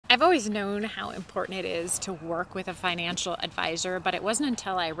I've always known how important it is to work with a financial advisor, but it wasn't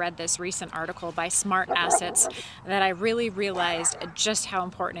until I read this recent article by Smart Assets that I really realized just how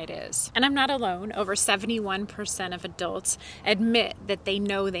important it is. And I'm not alone. Over 71% of adults admit that they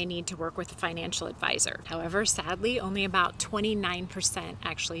know they need to work with a financial advisor. However, sadly, only about 29%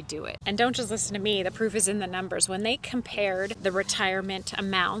 actually do it. And don't just listen to me, the proof is in the numbers. When they compared the retirement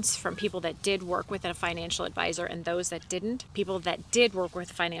amounts from people that did work with a financial advisor and those that didn't, people that did work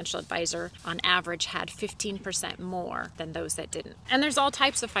with a financial advisor on average had 15% more than those that didn't. And there's all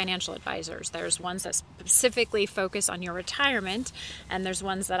types of financial advisors. There's ones that specifically focus on your retirement, and there's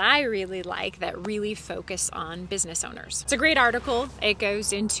ones that I really like that really focus on business owners. It's a great article. It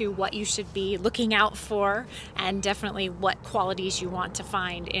goes into what you should be looking out for and definitely what qualities you want to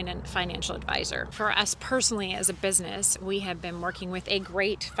find in a financial advisor. For us personally as a business, we have been working with a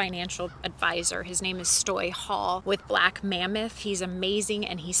great financial advisor. His name is Stoy Hall with Black Mammoth. He's amazing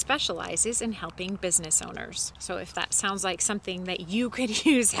and he specializes in helping business owners. So if that sounds like something that you could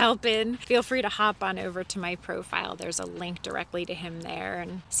use help in, feel free to hop on over to my profile. There's a link directly to him there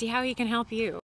and see how he can help you.